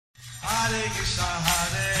Krishna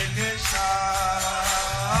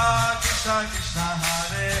Krishna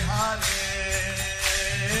Hare Hare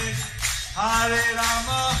Hare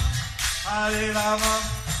Rama Hare Rama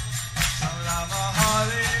Rama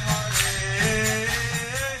Hare Hare.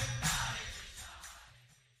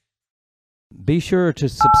 Be sure to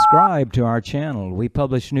subscribe to our channel. We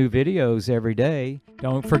publish new videos every day.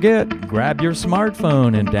 Don't forget, grab your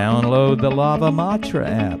smartphone and download the Lava Matra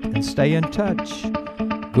app and stay in touch.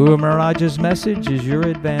 Guru Maharaj's message is your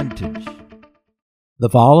advantage. The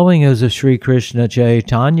following is a Sri Krishna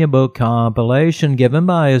Caitanya book compilation given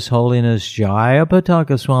by His Holiness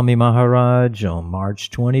Jayapataka Swami Maharaj on March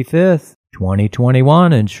 25th,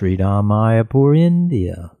 2021 in Sri Mayapur,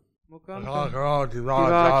 India. Divachalam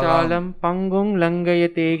Pangung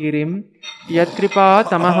Langayate Girim Yatkripa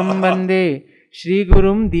Tamaham Bande Shri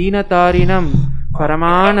Gurum Deenatarinam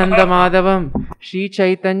Paramananda Madhavam Shri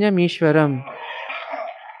Chaitanya Mishwaram.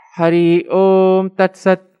 Hari Om Tat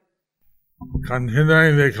Sat.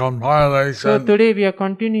 Continuing the compilation. So today we are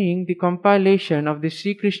continuing the compilation of the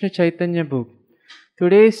Sri Krishna Chaitanya book.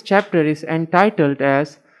 Today's chapter is entitled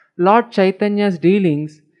as Lord Chaitanya's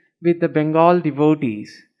Dealings with the Bengal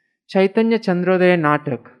Devotees. Chaitanya Chandrodaya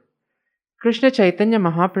Natak. Krishna Chaitanya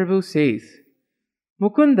Mahaprabhu says,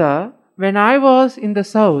 Mukunda, when I was in the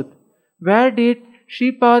south, where did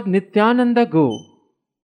Shripad Nityananda go?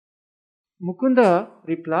 Mukunda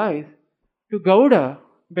replies, to Gauda,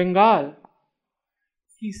 Bengal.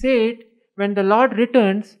 He said, when the Lord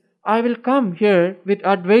returns, I will come here with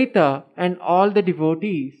Advaita and all the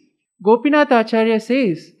devotees. Gopinath Acharya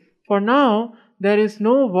says, for now there is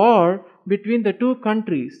no war between the two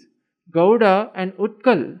countries, Gauda and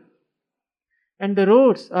Utkal, and the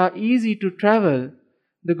roads are easy to travel.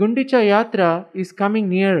 The Gundicha Yatra is coming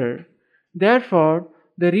nearer. Therefore,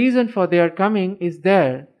 the reason for their coming is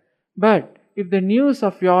there. But if the news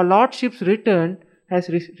of your Lordship's return has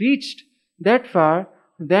reached that far,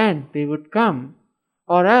 then they would come.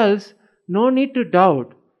 Or else, no need to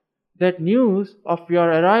doubt that news of your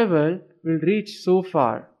arrival will reach so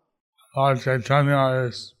far. Lord Chaitanya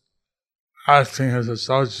is asking his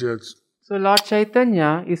associates, so Lord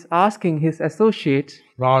Chaitanya is asking his associates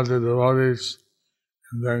about the devotees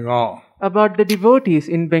in Bengal, about the devotees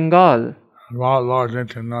in Bengal, about Lord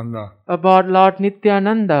Nityananda. about Lord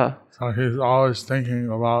Nityananda. So he's always thinking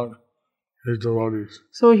about his devotees.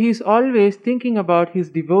 So he is always thinking about his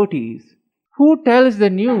devotees. Who tells the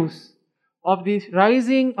news of the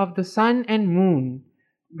rising of the sun and moon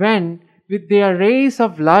when with their rays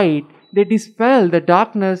of light they dispel the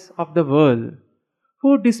darkness of the world?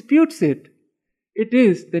 Who disputes it? It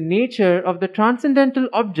is the nature of the transcendental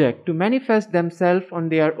object to manifest themselves on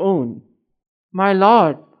their own. My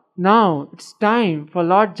Lord, now it's time for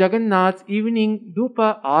Lord Jagannath's evening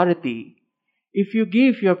Dhupa Arati. If you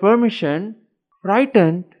give your permission,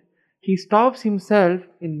 frightened, he stops himself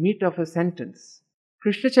in mid of a sentence.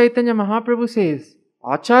 Krishna Chaitanya Mahaprabhu says,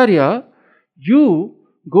 Acharya, you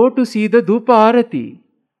go to see the Dhupa Arati.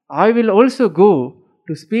 I will also go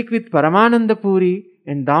to speak with Paramananda Puri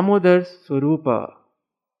and Damodar Swarupa.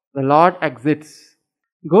 The Lord exits.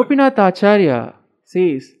 Gopinath Acharya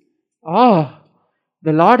says,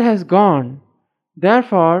 the Lord has gone.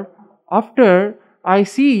 Therefore, after I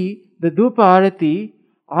see the Dhupa Arati,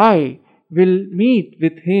 I will meet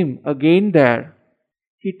with him again there.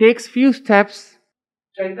 He takes few steps.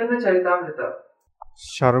 Chaitanya Charitamrita.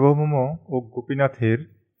 সার্বভৌম ও গোপীনাথের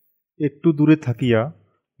একটু দূরে থাকিয়া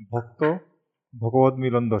ভক্ত ভগবদ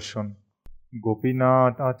মিলন দর্শন।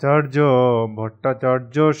 গোপীনাথ আচার্য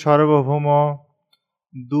ভট্টাচার্য সার্বভৌম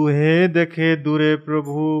দুহে দেখে দূরে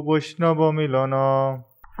প্রভু বৈষ্ণব মিলন।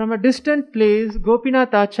 From a distant place,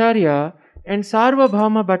 Gopinath Acharya and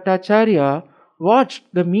Sarvabhauma Bhattacharya watched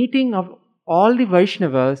the meeting of all the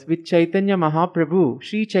Vaishnavas with Chaitanya Mahaprabhu,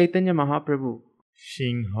 Sri Chaitanya Mahaprabhu.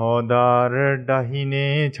 সিংহদ্বার ডাহিনে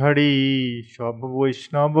ছাড়ি সব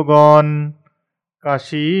বৈষ্ণবগণ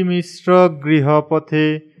কাশী মিশ্র গৃহপথে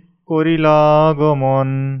করিলাগমন।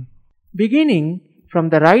 Beginning from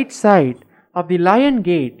the right side of the Lion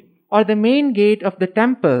Gate or the main gate of the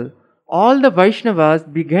temple, all the Vaishnavas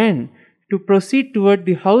began to proceed toward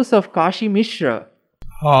the house of Kashi Mishra.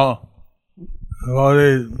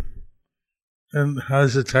 Devotees didn't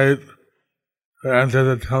hesitate to enter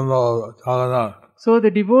the temple of Jagannath. So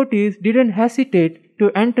the devotees didn't hesitate to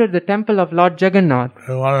enter the temple of Lord Jagannath.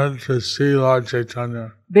 They wanted to see Lord Chaitanya.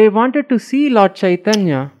 They wanted to see Lord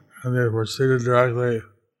Chaitanya. And they proceeded directly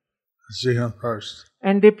to see him first.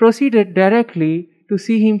 And they proceeded directly to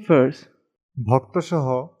see him first. ভক্তসহ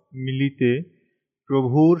মিলিতে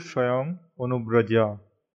প্রভুর স্বয়ং অনুব্রজা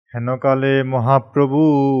হেনকালে মহাপ্রভু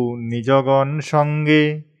নিজগণ সঙ্গে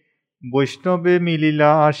বৈষ্ণবে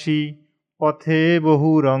মিলিলা আসি পথে বহু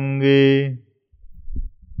রঙ্গে।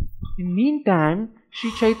 In meantime, Sri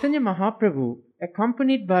Chaitanya Mahaprabhu,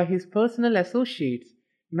 accompanied by his personal associates,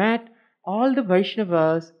 met all the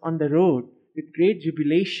Vaishnavas on the road with great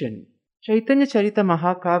jubilation. Chaitanya Charita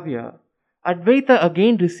Mahakavya. Advaita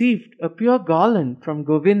again received a pure garland from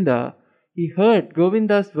Govinda. He heard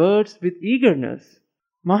Govinda's words with eagerness.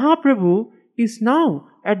 Mahaprabhu is now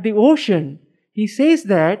at the ocean. He says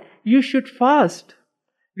that you should fast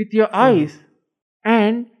with your eyes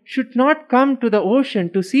and should not come to the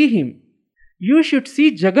ocean to see him. You should see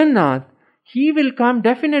Jagannath. He will come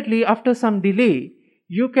definitely after some delay.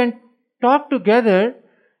 You can talk together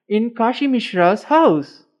in Kashi Mishra's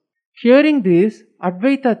house. Hearing this,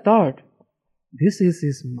 Advaita thought, this is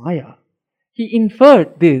his Maya. He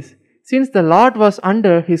inferred this since the Lord was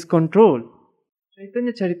under his control.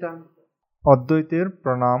 Chaitanya Charitamrita. অদ্বৈতের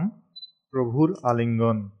প্রণাম, প্রভুর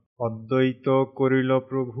আলিঙ্গন। অদ্বৈত করিল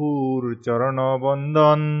প্রভুর চরণ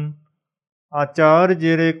বন্দন,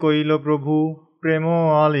 আচার্যেরে কইল প্রভু প্রেম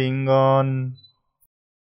আলিঙ্গন।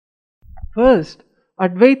 First,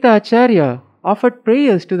 Advaita Acharya offered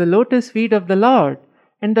prayers to the lotus feet of the Lord,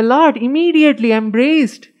 and the Lord immediately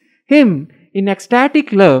embraced him in ecstatic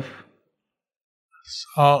love.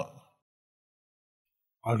 So,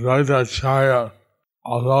 Advaita Acharya,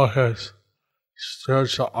 although his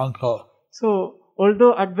spiritual uncle, So,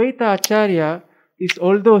 although Advaita Acharya is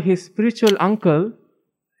his spiritual uncle,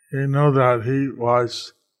 he knew that he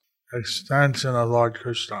was extension of Lord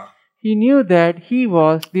Krishna. he knew that he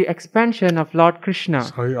was the expansion of Lord Krishna.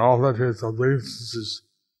 So he offered his obeisances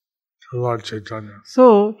to Lord Chaitanya.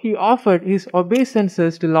 So, he offered his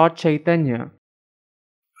obeisances to Lord Chaitanya.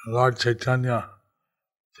 Lord Chaitanya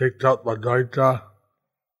picked up Advaita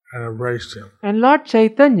and embraced him. And Lord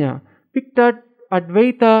Chaitanya picked up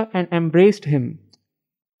Advaita and embraced him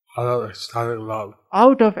Out of ecstatic love.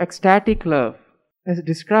 out of ecstatic love. As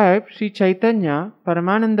described, Sri Chaitanya,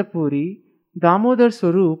 Paramananda Puri, Damodar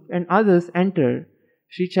Swarup and others enter.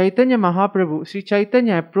 Sri Chaitanya Mahaprabhu, Sri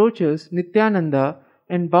Chaitanya approaches Nityananda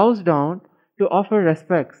and bows down to offer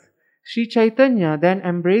respects. Sri Chaitanya then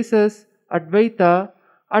embraces Advaita.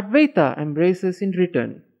 Advaita embraces in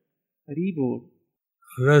return. Hari Bol.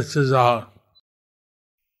 This is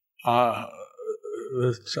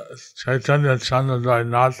this Chaitanya Chandrodaya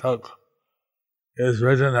Natak is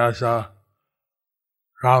written as a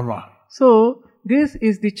drama. So, this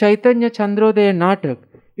is the Chaitanya Chandrodaya Natak.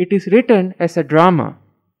 It is written as a drama.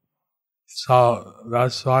 So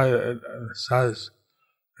that's why it says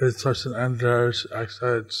this person enters,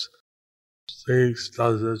 exits, speaks,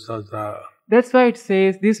 does this, does that. That's why it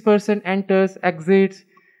says this person enters, exits,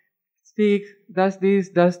 speaks, does this,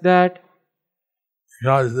 does that.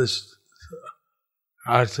 Because this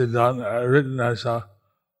actually done written as a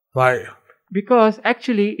play, Because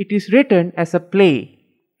actually it is written as a play.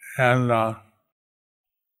 and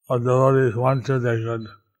what the devotees want to, they could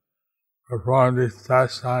perform these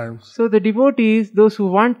pastimes So the devotees, those who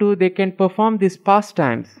want to, they can perform these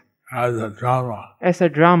pastimes as a drama. as a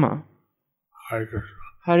drama. Hare Krishna.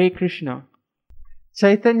 Hare Krishna.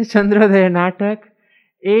 Chaitanya Chandrodaya Natak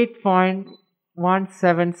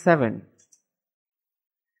 8.177.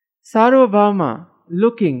 Sarvabhauma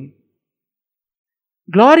looking.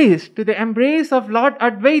 Glories to the embrace of Lord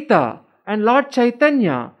Advaita and Lord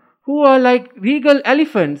Chaitanya, who are like regal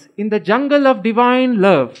elephants in the jungle of divine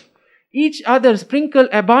love. Each other sprinkle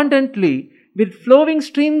abundantly with flowing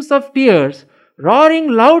streams of tears, roaring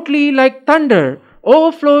loudly like thunder,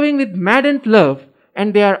 overflowing with maddened love,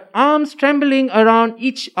 and their arms trembling around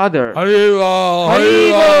each other. Haribo!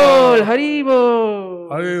 Haribol! Haribol!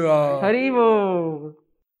 Haribo! Haribol!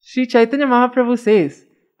 Sri Chaitanya Mahaprabhu says,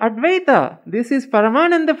 Advaita, this is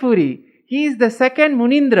Paramananda Puri. He is the second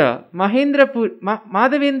Munindra,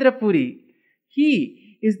 Madhavendra Puri.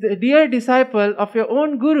 He is the dear disciple of your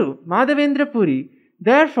own Guru, Madhavendra Puri.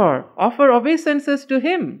 Therefore, offer obeisances to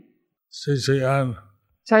him. CCN.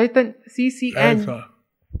 Chaitanya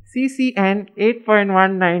CCN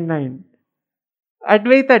 8.199.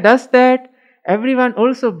 Advaita does that. Everyone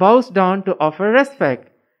also bows down to offer respect.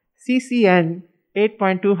 CCN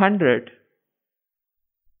 8.200.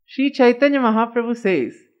 Sri Chaitanya Mahaprabhu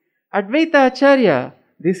says, Advaita Acharya,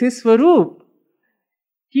 this is Swarup.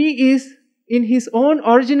 He is in his own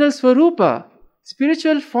original Swarupa,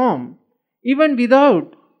 spiritual form. Even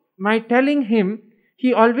without my telling him,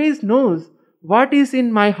 he always knows what is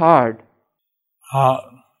in my heart.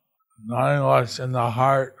 Knowing what's in the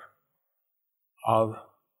heart of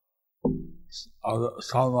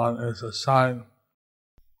someone is a sign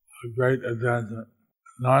of great advancement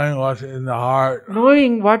in knowing what's in the heart.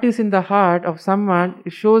 Knowing what is in the heart of someone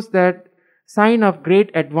shows that sign of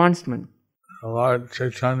great advancement. Lord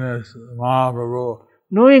Chaitanya Mahaprabhu,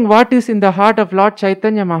 Knowing what is in the heart of Lord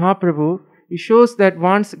Chaitanya Mahaprabhu, it shows that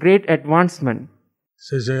one's great advancement.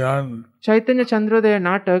 Sijayan, Chaitanya Chandrodaya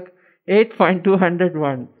Natak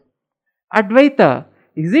 8.201. Advaita,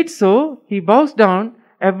 is it so? He bows down,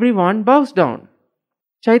 everyone bows down.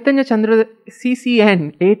 Chaitanya Chandrodaya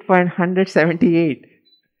CCN 8.178.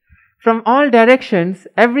 From all directions,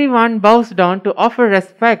 everyone bows down to offer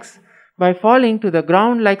respects by falling to the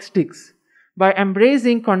ground like sticks, by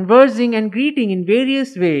embracing, conversing and greeting in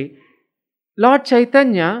various ways. Lord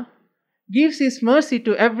Chaitanya gives his mercy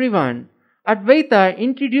to everyone. Advaita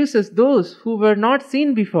introduces those who were not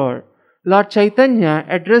seen before. Lord Chaitanya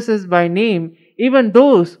addresses by name even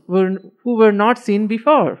those who were not seen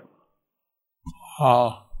before.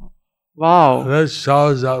 wow. Wow. This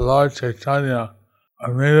shows that Lord Chaitanya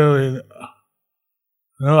immediately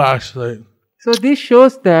knew actually So this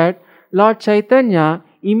shows that Lord Chaitanya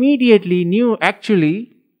immediately knew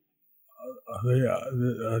actually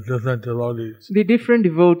the different devotees. the different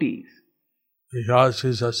devotees. Because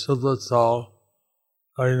he's a super soul,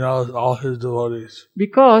 so he knows all his devotees.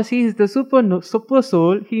 Because he is the super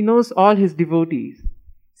soul, he knows all his devotees.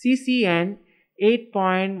 CCN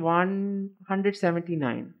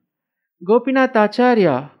 8.179. Gopinath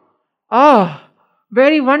Acharya. Ah,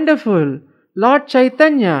 very wonderful. Lord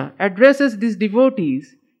Chaitanya addresses these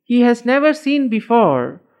devotees he has never seen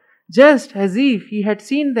before, just as if he had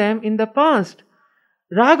seen them in the past.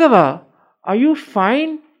 Raghava, are you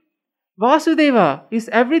fine? Vasudeva, is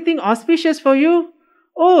everything auspicious for you?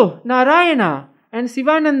 Oh, Narayana and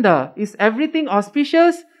Sivananda, is everything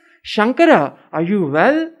auspicious? Shankara, are you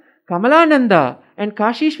well? Kamalananda and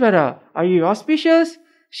Kashishvara, are you auspicious?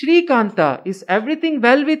 Shrikanta, is everything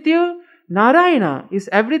well with you? Narayana, is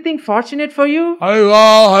everything fortunate for you?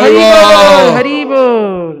 Haribol, Haribol, Haribol,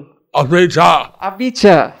 Haribol. Abhicha.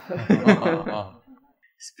 Abhicha.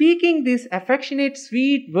 Speaking these affectionate,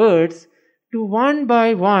 sweet words to one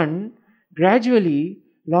by one, gradually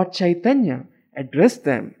Lord Chaitanya addressed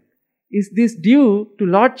them. Is this due to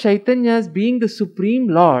Lord Chaitanya's being the Supreme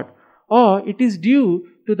Lord, or it is due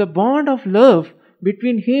to the bond of love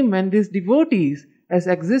between him and these devotees as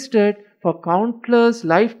existed for countless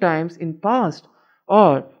lifetimes in past,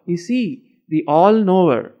 or is he the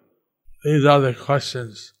all-knower? These are the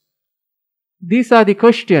questions. These are the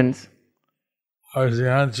questions. Or the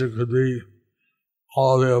answer could be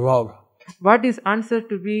all of the above. What is answer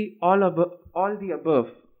to be all the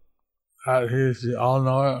above? That he is the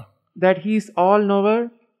all-knower. That he is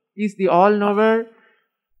all-knower, is the all-knower.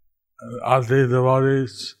 All the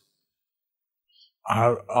devotees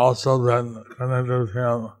have also been connected with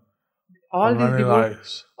him for many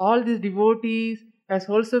lives. All these devotees has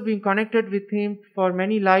also been connected with him for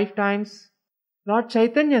many lifetimes. Lord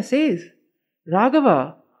Chaitanya says,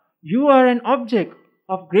 Raghava, you are an object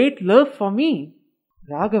of great love for me.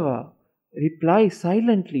 Raghava replies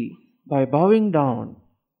silently by bowing down.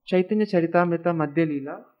 Chaitanya Charitamrita Madhya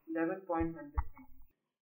Leela 11.100.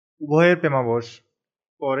 উভয়ের প্রেমাবশ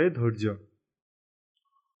পরে ধৈর্য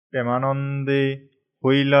প্রেমানন্দে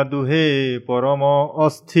হইলা দুহে পরম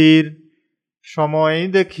অস্থির সময়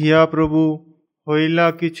দেখিয়া প্রভু হইলা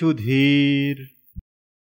কিছু ধীর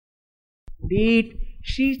Indeed,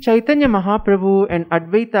 Sri Chaitanya Mahaprabhu and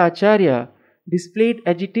Advaita Acharya displayed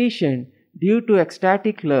agitation due to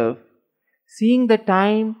ecstatic love, seeing the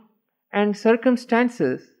time and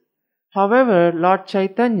circumstances. However, Lord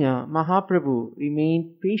Chaitanya Mahaprabhu remained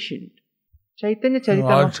patient. Chaitanya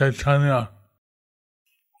Lord Chaitanya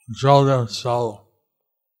controlled himself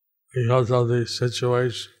because of the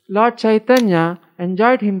situation. Lord Chaitanya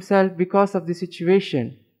enjoyed himself because of the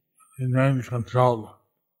situation. He remained controlled.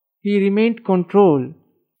 He remained controlled.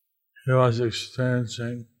 He was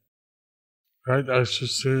experiencing great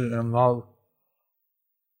ecstasy and love.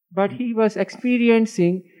 But he was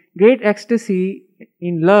experiencing great ecstasy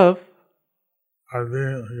in love By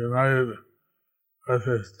being united with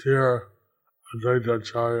his dear Advaita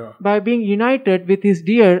Acharya. By being united with his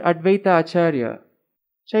dear Advaita Acharya.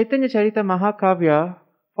 Chaitanya Charita Mahakavya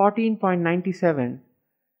 14.97.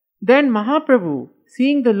 Then Mahaprabhu,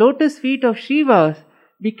 seeing the lotus feet of Srivas,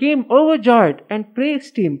 became overjoyed and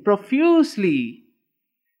praised him profusely.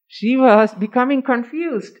 Srivas, becoming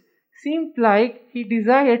confused, seemed like he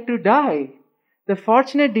desired to die. The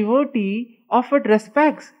fortunate devotee offered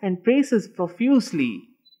respects and praises profusely.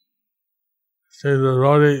 See, the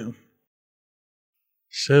devotee,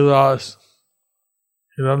 Srivas,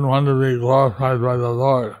 he doesn't want to be glorified by the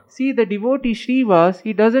Lord. See, the devotee Srivas,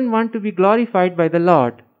 he doesn't want to be glorified by the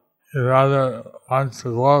Lord. He rather wants to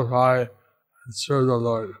glorify and serve the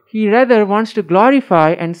Lord. He rather wants to glorify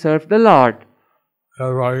and serve the Lord.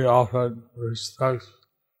 Therefore he offered respects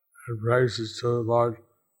and praises to Lord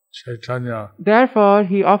Caitanya. Therefore,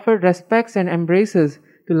 he offered respects and embraces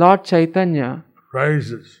to Lord Caitanya.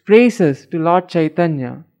 Praises to Lord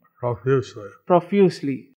Caitanya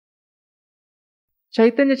profusely.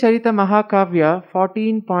 Chaitanya Charita Mahakavya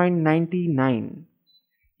 14.99.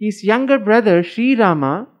 His younger brother Sri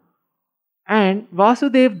Rama and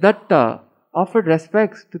Vasudev Datta offered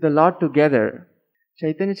respects to the Lord together.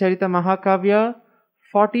 Chaitanya Charita Mahakavya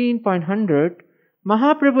 14.100.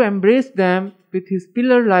 Mahaprabhu embraced them with his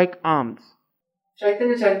pillar-like arms.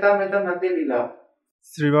 Chaitanya Charitamrita Madhya Lila.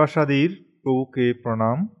 শ্রীবাসাদির প্রভুকে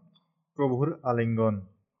প্রণাম, প্রভুর আলিঙ্গন।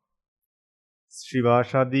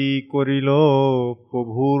 শ্রীবাসাদি করিল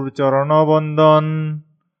প্রভুর চরণবন্দন,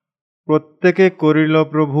 প্রত্যেকে করিল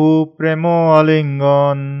প্রভু প্রেম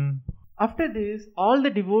আলিঙ্গন। After this, all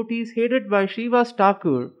the devotees headed by Srivas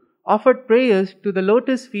Thakur offered prayers to the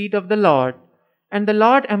lotus feet of the Lord, and the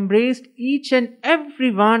Lord embraced each and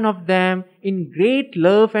every one of them in great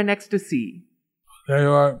love and ecstasy. They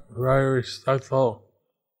were very respectful,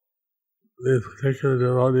 these particular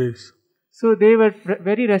devotees. So they were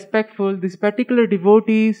very respectful, these particular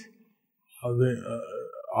devotees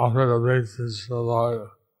Offered obeisances to the Lord.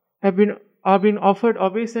 have been offered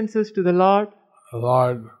obeisances to the Lord. The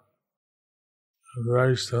Lord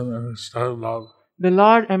embraced them in ecstatic love. The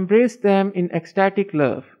Lord embraced them in ecstatic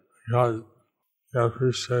love. Because he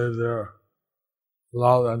appreciated their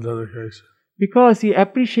love and dedication. Because he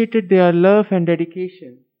appreciated their love and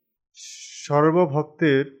dedication.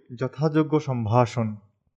 সর্বভক্তের যথাযোগ্য সম্ভাষণ,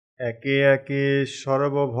 একে একে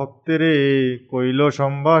সর্বভক্তেরে কইল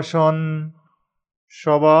সম্ভাষণ,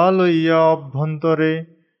 সবা লইয়া অভ্যন্তরে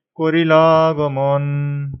করিলাগমন।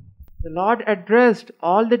 The Lord addressed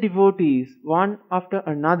all the devotees one after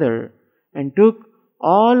another and took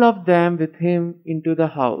all of them with him into the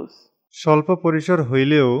house. স্বল্প পরিসর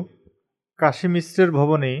হইলেও কাশী মিশ্রের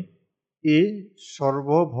ভবনে এ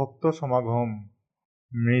সর্বভক্ত সমাগম।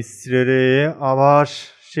 মিশ্রেরে আবাস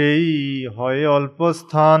সেই হয় অল্প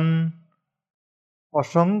স্থান,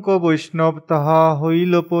 অসংখ্য বৈষ্ণব তাহা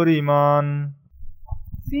হইল পরিমাণ।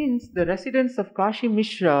 Since the residence of Kashi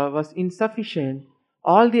Mishra was insufficient,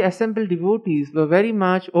 all the assembled devotees were very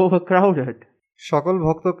much overcrowded. সকল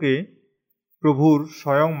ভক্তকে প্রভুর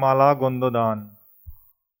স্বয়ং মালা গন্ধদান,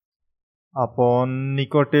 আপন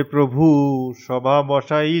নিকটে প্রভু সভা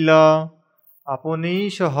বসাইলা, আপনি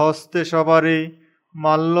সহস্তে সবারে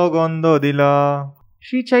মাল্যগন্ধ দিলা।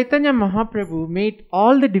 Sri Chaitanya Mahaprabhu made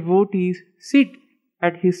all the devotees sit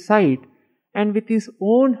at his side, and with his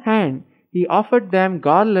own hand he offered them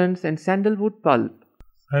garlands and sandalwood pulp.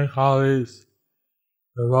 Thank all these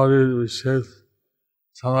devotees received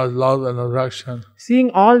so much love and affection. Seeing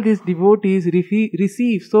all these devotees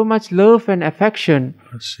receive so much love and affection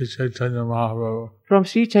Sri Caitanya Mahaprabhu, from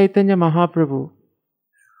Sri Chaitanya Mahaprabhu,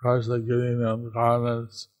 personally giving them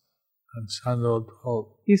garlands and sandalwood pulp.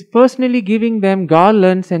 he is personally giving them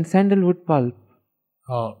garlands and sandalwood pulp.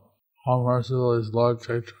 How merciful is Lord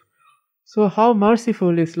Chaitanya. So how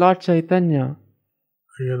merciful is Lord Chaitanya?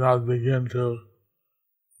 We cannot begin to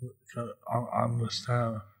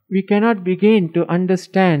understand. We cannot begin to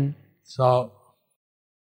understand. So,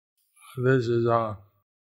 this is a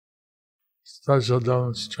special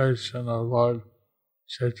demonstration of Lord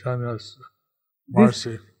Chaitanya's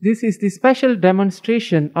mercy. This is the special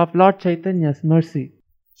demonstration of Lord Chaitanya's mercy.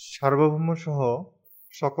 সার্বভৌম সহ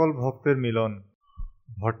সকল ভক্তের মিলন।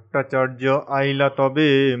 ভট্টাচার্য আইলা তবে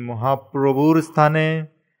মহাপ্রভুর স্থানে,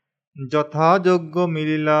 যথাযোগ্য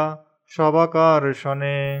মিলিলা সবাকার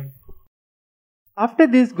শনে। After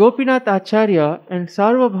this, Gopinath Acharya and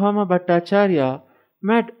Sarvabhauma Bhattacharya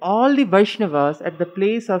met all the Vaishnavas at the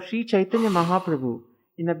place of Sri Chaitanya Mahaprabhu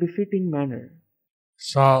in a befitting manner.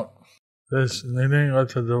 So, this meeting with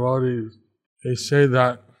the devotees, they say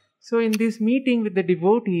that So in this meeting with the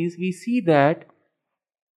devotees, we see that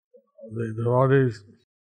the devotees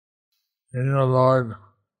in the Lord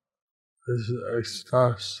is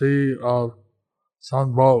ecstasy of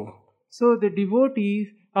Sambhog. So the devotees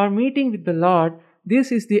are meeting with the Lord. This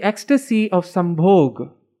is the ecstasy of Sambhog.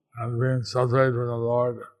 And being separated from the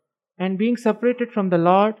Lord, And being separated from the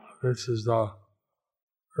Lord, this is the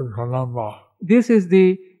Vipralamba. this is the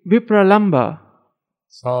Vipralamba.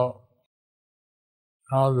 So,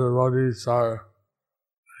 now the devotees are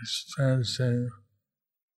experiencing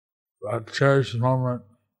a cherished moment.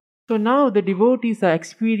 So now the devotees are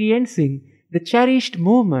experiencing the cherished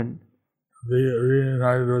moment Be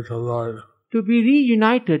reunited with the Lord. to be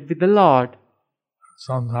reunited with the Lord.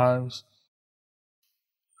 Sometimes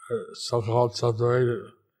so-called separated.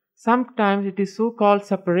 Sometimes it is so called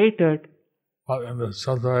separated, But in the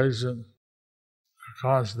separation, they're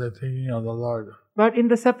constantly thinking of the Lord. but in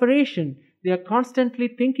the separation, they are constantly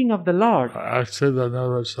thinking of the Lord. Actually, they're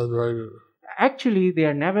never separated Actually, they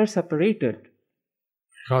are never separated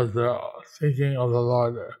because they're thinking of the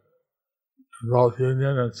Lord in both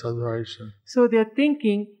union and separation. so they are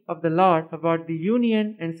thinking of the Lord about the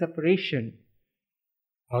union and separation.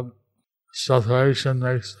 But separation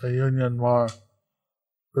makes the union more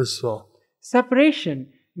blissful.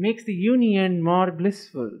 Separation makes the union more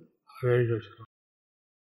blissful. Hare Krishna.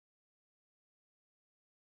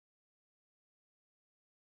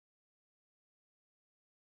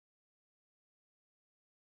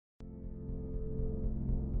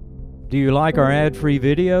 Do you like our ad-free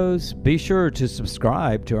videos? Be sure to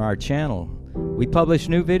subscribe to our channel. We publish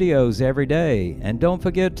new videos every day, and don't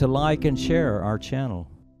forget to like and share our channel.